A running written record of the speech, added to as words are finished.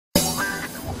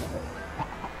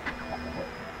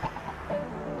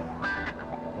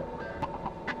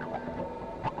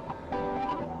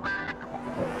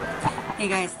Hey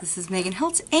guys, this is Megan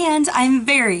Hilt, and I'm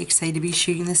very excited to be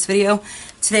shooting this video.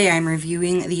 Today I'm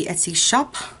reviewing the Etsy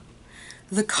shop,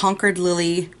 the Conquered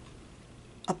Lily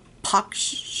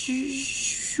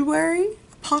Apothecary?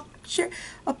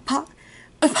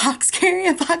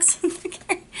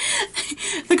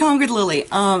 The Conquered Lily.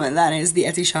 That is the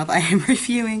Etsy shop I am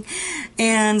reviewing,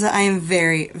 and I am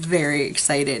very, very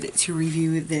excited to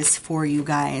review this for you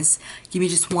guys. Give me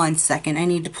just 1 second. I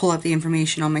need to pull up the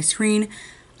information on my screen.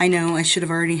 I know I should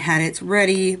have already had it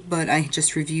ready, but I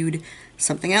just reviewed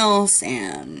something else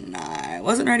and I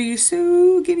wasn't ready,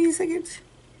 so give me a second.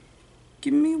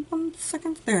 Give me 1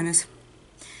 second. There it is.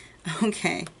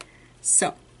 Okay,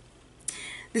 so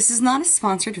this is not a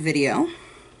sponsored video.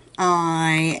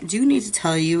 I do need to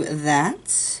tell you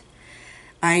that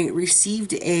I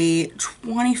received a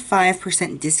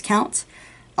 25% discount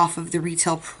off of the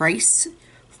retail price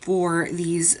for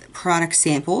these product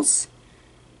samples.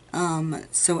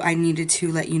 So I needed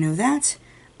to let you know that.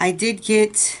 I did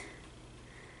get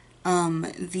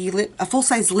a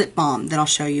full-size lip balm that I'll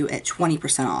show you at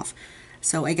 20% off.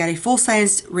 So I got a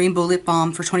full-sized Rainbow Lip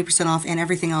Balm for 20% off, and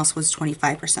everything else was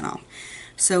 25% off.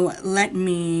 So let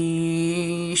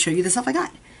me show you the stuff I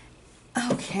got.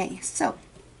 Okay, so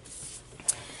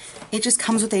it just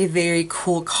comes with a very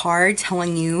cool card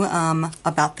telling you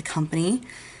about the company.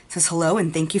 It says, hello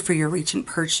and thank you for your recent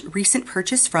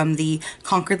purchase from the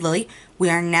Conquered Lily. We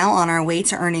are now on our way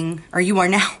to earning, or you are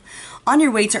now on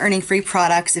your way to earning free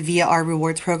products via our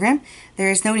rewards program. There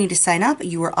is no need to sign up.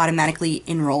 You are automatically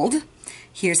enrolled.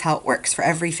 Here's how it works. For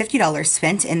every $50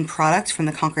 spent in product from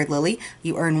the Conquered Lily,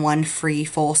 you earn 1 free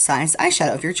full-size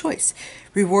eyeshadow of your choice.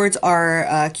 Rewards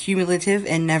are cumulative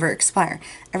and never expire.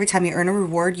 Every time you earn a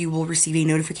reward, you will receive a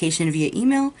notification via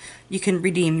email. You can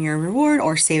redeem your reward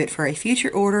or save it for a future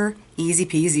order. Easy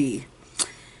peasy.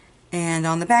 And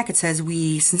on the back it says,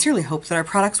 we sincerely hope that our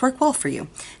products work well for you.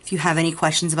 If you have any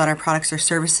questions about our products or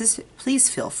services, please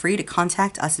feel free to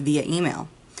contact us via email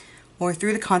or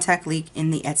through the contact link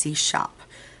in the Etsy shop.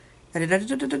 You can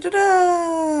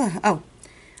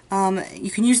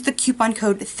use the coupon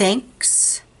code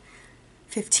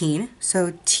THANKS15,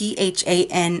 so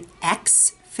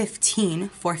THANX15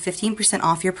 for 15%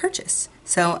 off your purchase.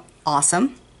 So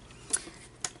awesome.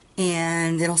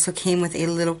 And it also came with a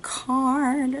little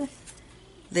card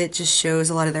that just shows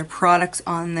a lot of their products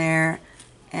on there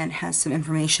and has some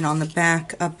information on the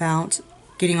back about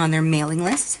getting on their mailing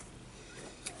list.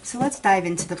 So let's dive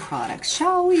into the products,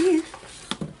 shall we?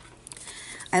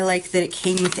 I like that it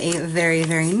came with a very,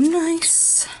 very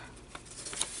nice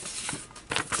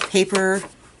paper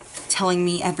telling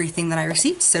me everything that I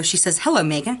received. So she says, hello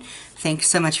Megan, thanks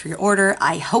so much for your order.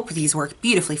 I hope these work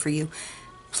beautifully for you.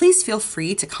 Please feel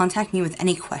free to contact me with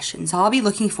any questions. I'll be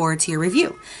looking forward to your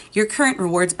review. Your current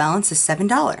rewards balance is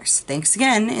 $7. Thanks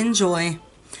again. Enjoy.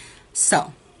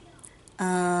 So,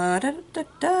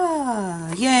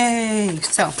 yay!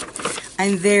 So,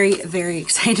 I'm very, very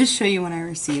excited to show you what I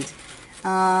received.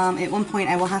 At one point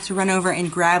I will have to run over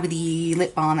and grab the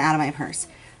lip balm out of my purse.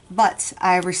 But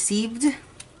I received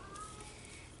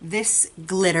this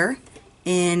glitter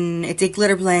it's a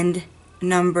glitter blend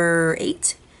number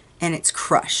 8, and it's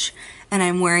Crush. And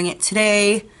I'm wearing it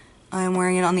today. I'm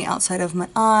wearing it on the outside of my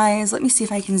eyes. Let me see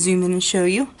if I can zoom in and show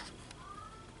you.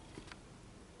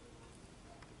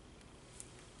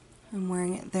 I'm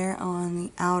wearing it there on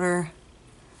the outer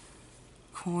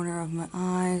corner of my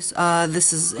eyes.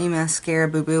 This is a mascara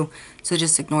boo-boo, so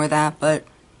just ignore that, but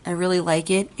I really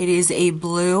like it. It is a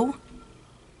blue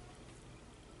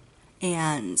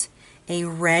and a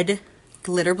red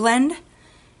glitter blend.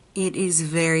 It is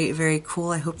very, very cool.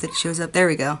 I hope that it shows up. There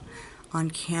we go. On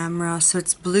camera. So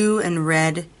it's blue and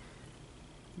red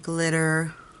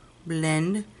glitter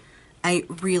blend. I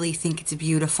really think it's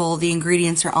beautiful. The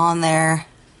ingredients are on there.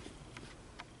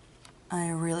 I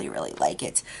really, really like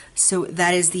it. So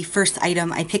that is the first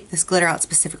item. I picked this glitter out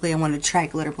specifically. I wanted to try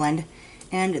glitter blend.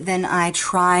 And then I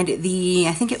tried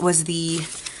I think it was the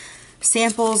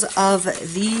samples of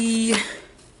the,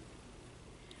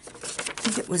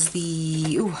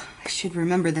 ooh, I should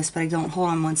remember this, but I don't. Hold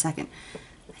on 1 second.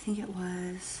 I think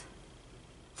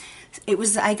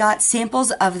I got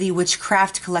samples of the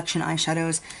Witchcraft collection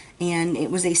eyeshadows, and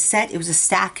it was a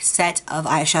stack set of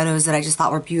eyeshadows that I just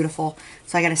thought were beautiful,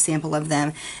 so I got a sample of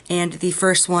them. And the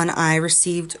first one I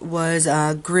received was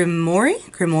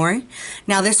Grimoire.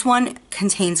 Now this one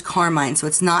contains carmine, so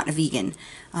it's not vegan,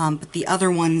 but the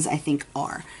other ones I think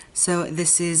are. So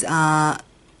this is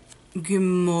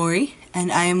Grimoire,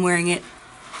 and I am wearing it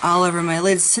all over my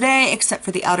lids today, except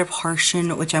for the outer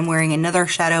portion, which I'm wearing another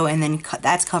shadow, and then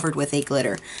that's covered with a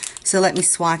glitter. So let me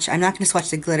swatch. I'm not going to swatch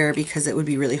the glitter because it would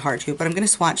be really hard to, but I'm going to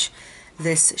swatch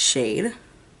this shade.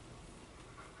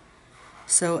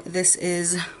 So this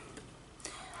is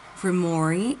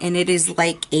Remori, and it is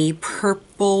like a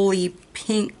purpley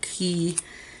pinky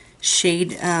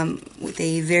shade with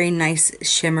a very nice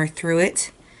shimmer through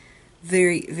it.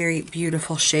 Very, very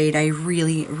beautiful shade. I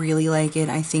really, really like it.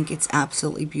 I think it's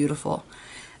absolutely beautiful.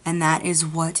 And that is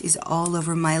what is all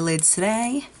over my lids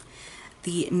today.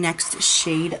 The next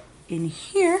shade in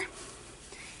here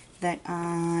that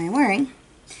I'm wearing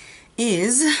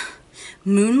is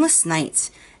Moonless Night.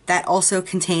 That also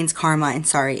contains carmine,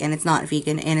 sorry, and it's not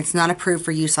vegan, and it's not approved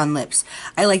for use on lips.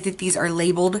 I like that these are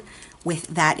labeled with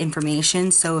that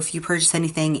information, so if you purchase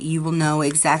anything, you will know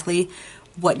exactly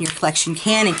what in your collection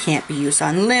can and can't be used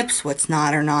on lips, what's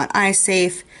not or not eye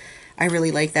safe. I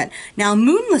really like that. Now,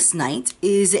 Moonless Night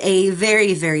is a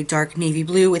very, very dark navy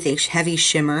blue with a heavy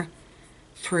shimmer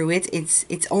through it.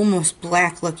 It's almost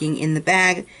black looking in the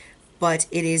bag, but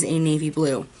it is a navy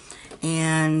blue.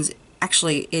 And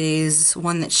actually, it is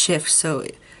one that shifts, so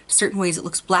certain ways it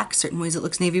looks black, certain ways it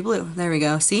looks navy blue. There we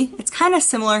go. See? It's kind of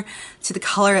similar to the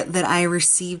color that I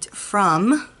received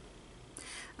from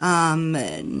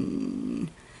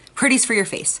Pretties for Your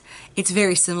Face. It's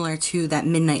very similar to that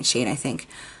midnight shade, I think.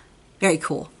 Very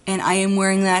cool. And I am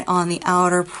wearing that on the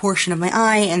outer portion of my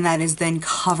eye, and that is then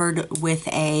covered with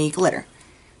a glitter.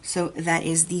 So that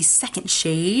is the second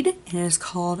shade, and it is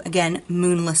called, again,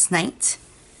 Moonless Night.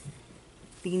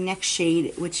 The next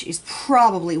shade, which is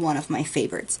probably one of my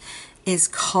favorites, is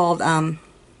called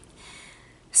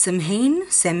Samhain.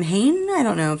 I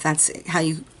don't know if that's how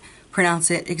you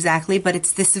pronounce it exactly, but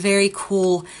it's this very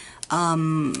cool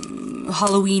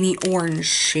Halloween-y orange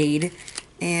shade,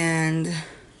 and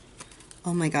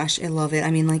oh my gosh, I love it. I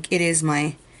mean, like, it's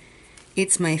my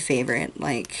favorite.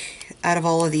 Like, out of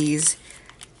all of these,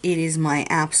 it is my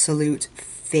absolute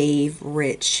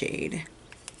favorite shade.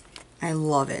 I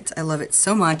love it. I love it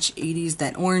so much. 80s,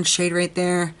 that orange shade right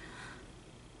there.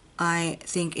 I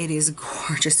think it is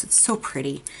gorgeous. It's so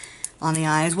pretty on the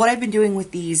eyes. What I've been doing with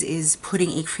these is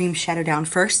putting a cream shadow down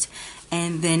first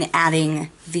and then adding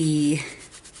the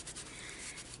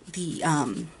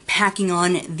packing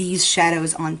on these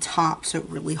shadows on top so it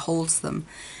really holds them.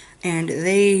 And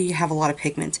they have a lot of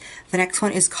pigment. The next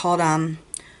one is called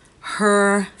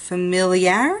Her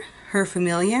Familiar,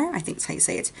 I think that's how you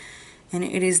say it. And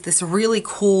it is this really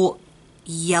cool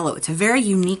yellow. It's a very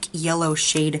unique yellow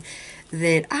shade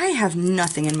that I have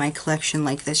nothing in my collection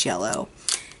like this yellow.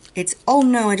 It's, oh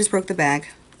no, I just broke the bag.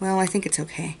 Well, I think it's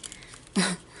okay.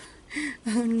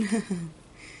 Oh no.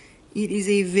 It is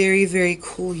a very, very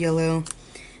cool yellow.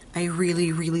 I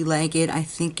really, really like it. I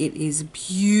think it is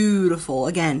beautiful.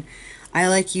 Again, I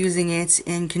like using it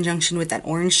in conjunction with that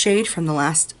orange shade from the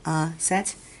last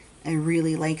set. I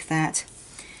really like that.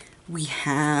 We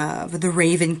have the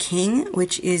Raven King,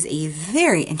 which is a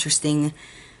very interesting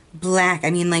black.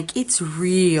 I mean, like, it's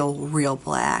real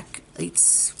black.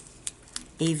 It's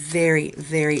a very,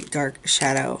 very dark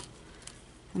shadow.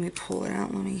 Let me pull it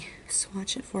out. Let me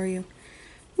swatch it for you.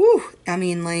 Woo! I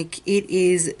mean, like, it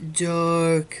is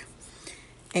dark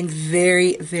and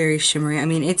very, very shimmery. I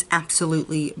mean, it's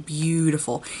absolutely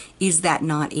beautiful. Is that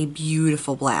not a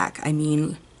beautiful black? I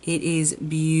mean, it is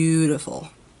beautiful.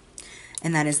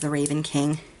 And that is the Raven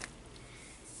King,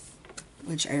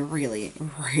 which I really,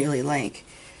 really like.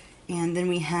 And then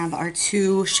we have our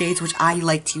two shades, which I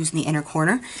like to use in the inner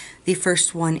corner. The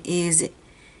first one is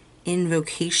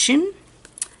Invocation,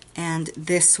 and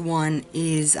this one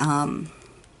is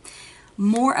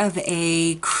more of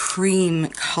a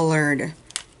cream-colored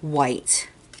white.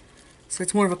 So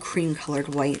it's more of a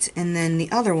cream-colored white. And then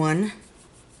the other one,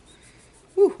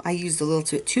 whew, I used a little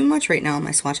bit too much right now on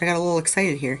my swatch. I got a little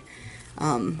excited here.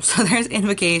 So there's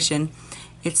Invocation.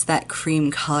 It's that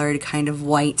cream-colored kind of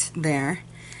white there.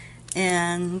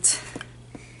 And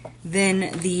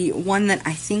then the one that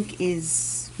I think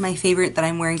is my favorite that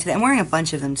I'm wearing today, I'm wearing a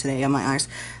bunch of them today on my eyes,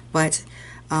 but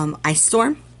Ice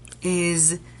Storm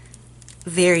is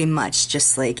very much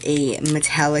just like a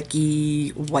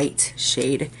metallic-y white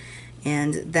shade,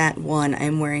 and that one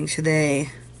I'm wearing today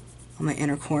on my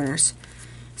inner corners.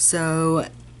 So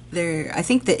there, I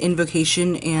think that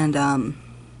Invocation and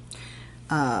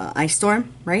Ice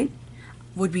Storm, right,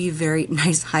 would be very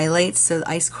nice highlights. So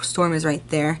Ice Storm is right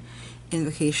there,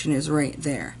 Invocation is right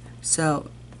there. So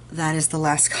that is the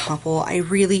last couple. I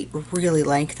really, really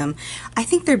like them. I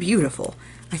think they're beautiful.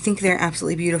 I think they're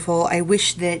absolutely beautiful. I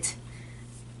wish that,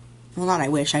 well, not I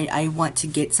wish, I want to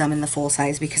get some in the full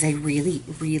size because I really,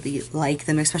 really like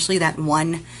them, especially that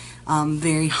one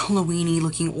very Halloween-y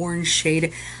looking orange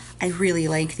shade. I really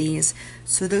like these.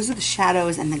 So those are the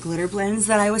shadows and the glitter blends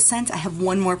that I was sent. I have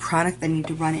one more product that I need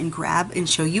to run and grab and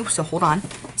show you, so hold on.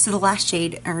 So the last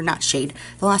shade, or not shade,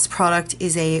 the last product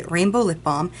is a Rainbow Lip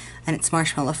Balm, and it's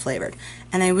marshmallow flavored.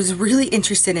 And I was really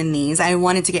interested in these. I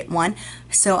wanted to get one,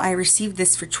 so I received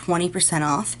this for 20%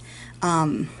 off.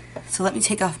 So let me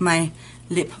take off my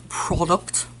lip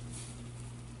product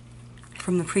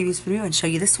from the previous video and show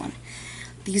you this one.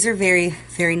 These are very,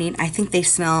 very neat. I think they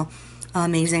smell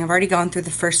amazing. I've already gone through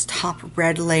the first top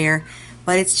red layer,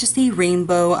 but it's just a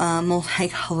rainbow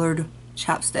multicolored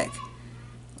chapstick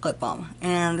lip balm,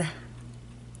 and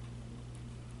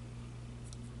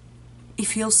it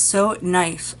feels so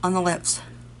nice on the lips.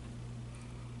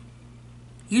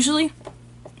 Usually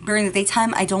during the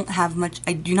daytime I do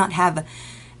not have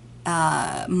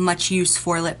much use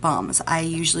for lip balms. I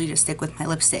usually just stick with my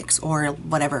lipsticks or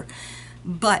whatever,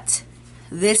 but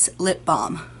this lip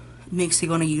balm makes you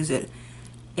want to use it.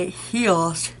 It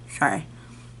feels, sorry,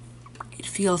 it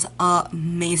feels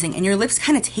amazing, and your lips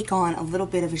kind of take on a little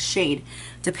bit of a shade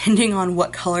depending on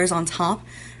what color's on top.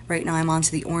 Right now I'm onto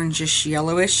the orangish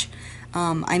yellowish.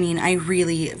 I mean, I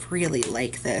really, really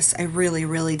like this. I really,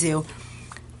 really do.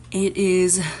 It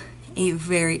is a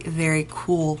very, very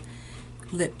cool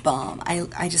lip balm.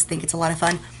 I just think it's a lot of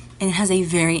fun, and it has a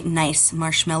very nice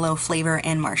marshmallow flavor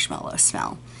and marshmallow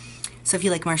smell. So if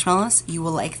you like marshmallows, you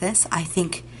will like this. I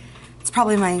think it's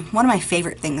probably one of my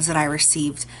favorite things that I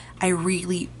received. I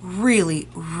really, really,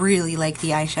 really like the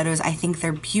eyeshadows. I think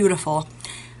they're beautiful.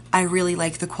 I really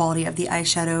like the quality of the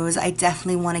eyeshadows. I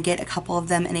definitely want to get a couple of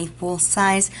them in a full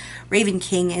size. Raven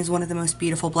King is one of the most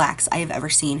beautiful blacks I have ever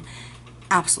seen.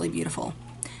 Absolutely beautiful.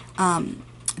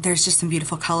 There's just some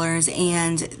beautiful colors,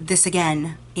 and this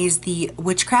again is the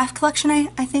Witchcraft collection,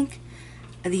 I think.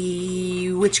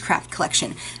 The Witchcraft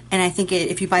collection, and I think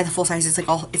if you buy the full size,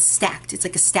 it's stacked. It's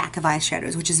like a stack of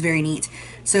eyeshadows, which is very neat.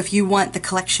 So if you want the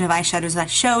collection of eyeshadows that I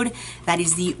showed, that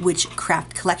is the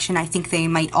Witchcraft collection. I think they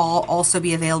might all also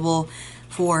be available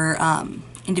for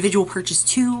individual purchase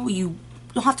too. You'll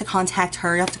have to contact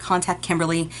her, you'll have to contact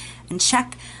Kimberly and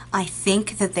check. I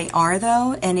think that they are,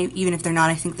 though, and even if they're not,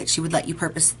 I think that she would let you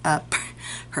purchase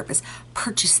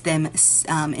them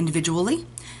individually.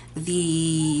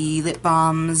 The lip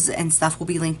balms and stuff will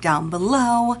be linked down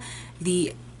below.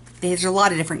 There's a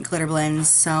lot of different glitter blends,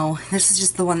 so this is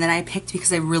just the one that I picked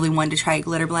because I really wanted to try a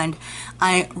glitter blend.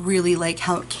 I really like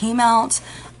how it came out.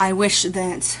 I wish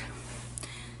that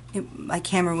my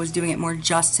camera was doing it more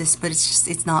justice, but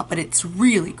it's not, but it's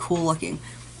really cool looking.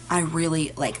 I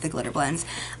really like the glitter blends.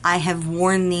 I have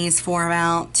worn these for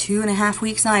about 2.5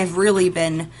 weeks now. I've really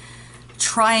been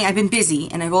I've been busy,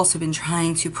 and I've also been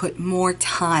trying to put more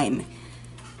time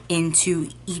into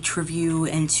each review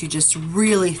and to just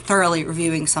really thoroughly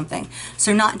reviewing something.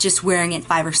 So not just wearing it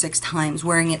 5 or 6 times,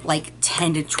 wearing it like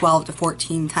 10 to 12 to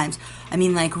 14 times. I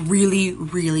mean, like really,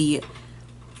 really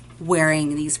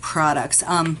wearing these products.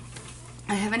 I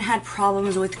haven't had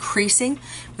problems with creasing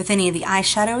with any of the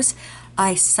eyeshadows.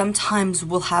 I sometimes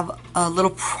will have a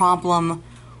little problem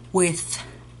with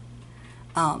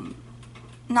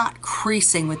not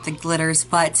creasing with the glitters,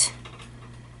 but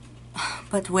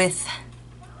with,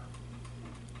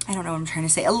 I don't know what I'm trying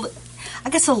to say, I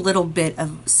guess a little bit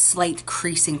of slight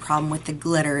creasing problem with the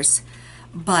glitters,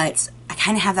 but I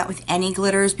kind of have that with any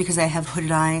glitters because I have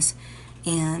hooded eyes,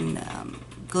 and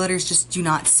glitters just do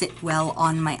not sit well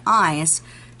on my eyes,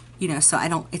 you know,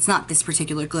 so it's not this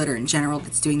particular glitter in general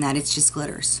that's doing that, it's just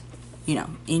glitters, you know,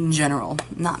 in general,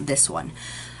 not this one.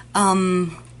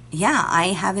 Yeah, I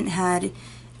haven't had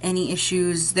any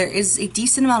issues. There is a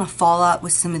decent amount of fallout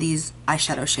with some of these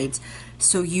eyeshadow shades,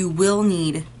 so you will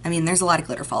need, I mean, there's a lot of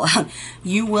glitter fallout.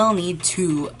 You will need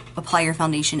to apply your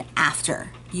foundation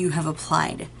after you have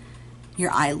applied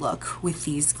your eye look with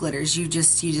these glitters. You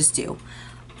just do.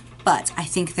 But I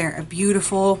think they're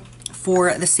beautiful.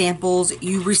 For the samples,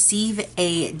 you receive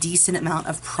a decent amount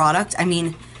of product. I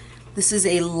mean, this is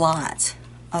a lot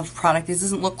of product. This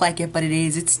doesn't look like it, but it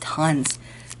is. It's tons.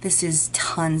 This is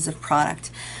tons of product.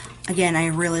 Again, I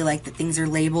really like that things are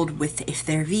labeled with if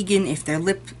they're vegan, if they're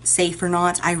lip safe or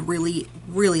not. I really,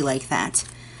 really like that.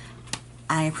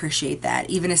 I appreciate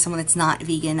that. Even as someone that's not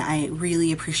vegan, I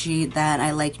really appreciate that.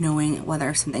 I like knowing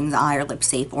whether some things are lip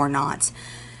safe or not.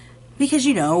 Because,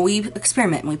 you know, we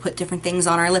experiment and we put different things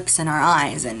on our lips and our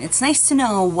eyes, and it's nice to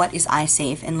know what is eye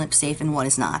safe and lip safe and what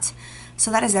is not. So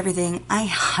that is everything. I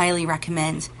highly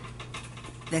recommend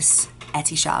this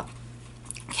Etsy shop.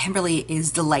 Kimberly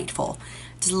is delightful.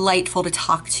 Delightful to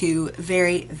talk to.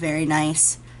 Very, very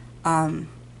nice.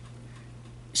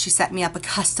 She set me up a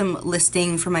custom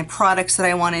listing for my products that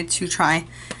I wanted to try.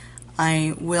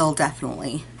 I will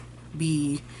definitely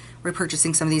be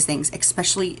repurchasing some of these things,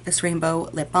 especially this Rainbow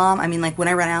Lip Balm. I mean, like, when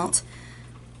I run out,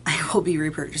 I will be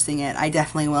repurchasing it. I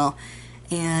definitely will.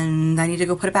 And I need to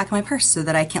go put it back in my purse so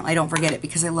that I don't forget it,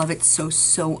 because I love it so,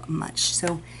 so much.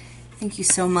 So thank you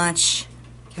so much,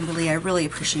 Kimberly. I really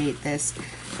appreciate this.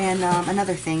 And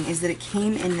another thing is that it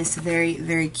came in this very,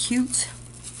 very cute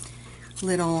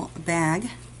little bag.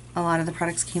 A lot of the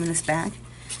products came in this bag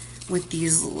with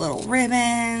these little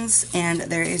ribbons, and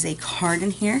there is a card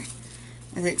in here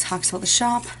that talks about the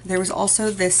shop. There was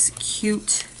also this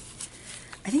cute,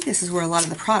 I think this is where a lot of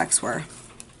the products were,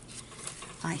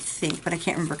 I think, but I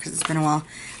can't remember because it's been a while.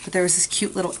 But there was this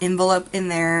cute little envelope in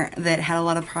there that had a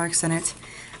lot of products in it.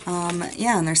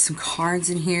 Yeah, and there's some cards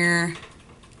in here.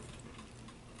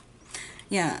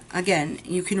 Yeah, again,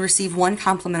 you can receive one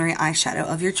complimentary eyeshadow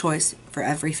of your choice for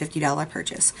every $50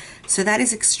 purchase. So that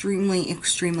is extremely,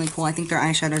 extremely cool. I think their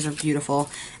eyeshadows are beautiful,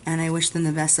 and I wish them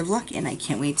the best of luck, and I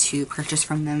can't wait to purchase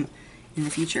from them in the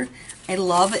future. I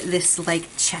love this like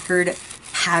checkered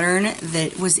pattern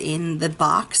that was in the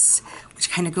box, which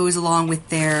kind of goes along with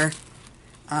their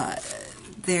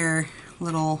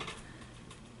little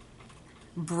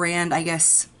brand, I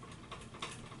guess,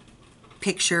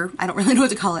 picture. I don't really know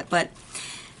what to call it, but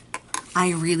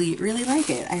I really, really like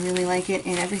it. I really like it,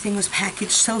 and everything was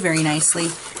packaged so very nicely,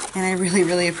 and I really,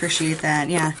 really appreciate that.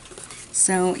 Yeah.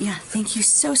 So, yeah, thank you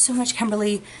so, so much,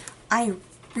 Kimberly. I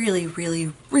really,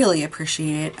 really, really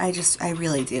appreciate it. I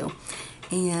really do.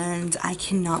 And I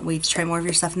cannot wait to try more of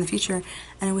your stuff in the future.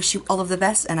 And I wish you all of the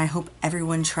best, and I hope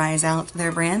everyone tries out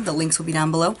their brand. The links will be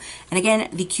down below. And again,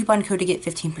 the coupon code to get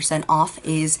 15% off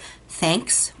is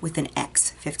THANKS with an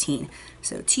X, 15.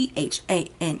 So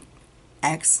THANX,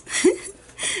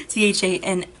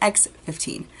 THANX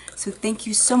 15. So thank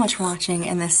you so much for watching,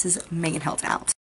 and this is Meg'N Health out.